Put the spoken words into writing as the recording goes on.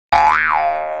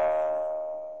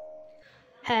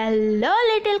Hello,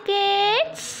 little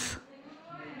kids.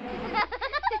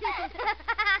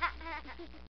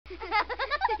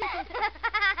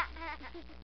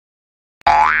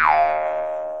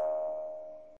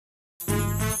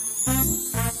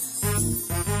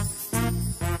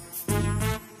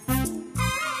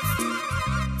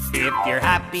 If you're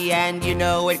happy and you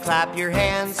know it, clap your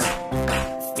hands.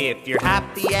 If you're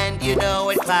happy and you know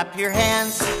it, clap your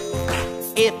hands.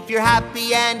 If you're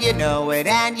happy and you know it,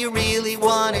 and you really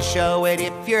want to show it.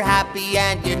 If you're happy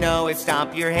and you know it,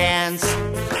 stomp your hands.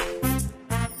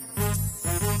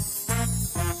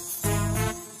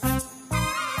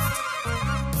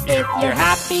 If you're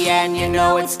happy and you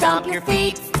know it, stomp your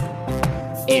feet.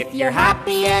 If you're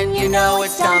happy and you know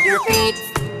it, stomp your feet.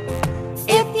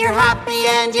 If you're happy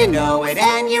and you know it,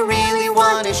 and you really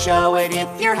want to show it.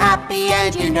 If you're happy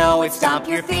and you know it, stomp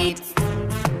your feet.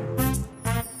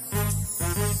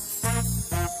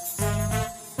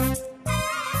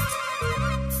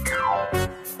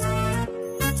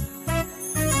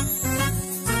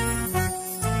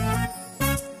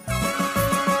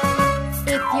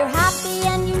 If you're happy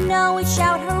and you know it,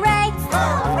 shout hooray!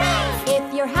 Hooray!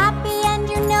 If you're happy and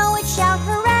you know it, shout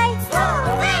hooray!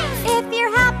 Hooray! If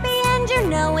you're happy and you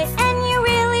know it, and you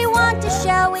really want to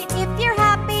show it. If you're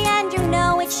happy and you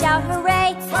know it, shout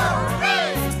hooray!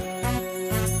 Hooray!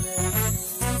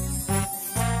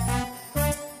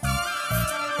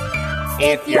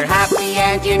 If you're happy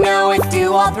and you know it,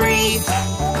 do all three.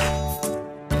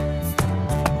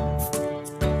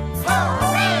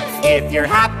 If you're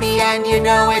happy and you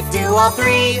know it, do all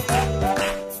three.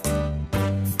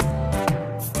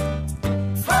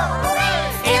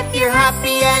 If you're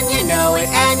happy and you know it,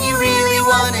 and you really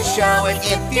want to show it.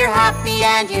 If you're happy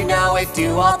and you know it,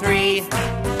 do all three.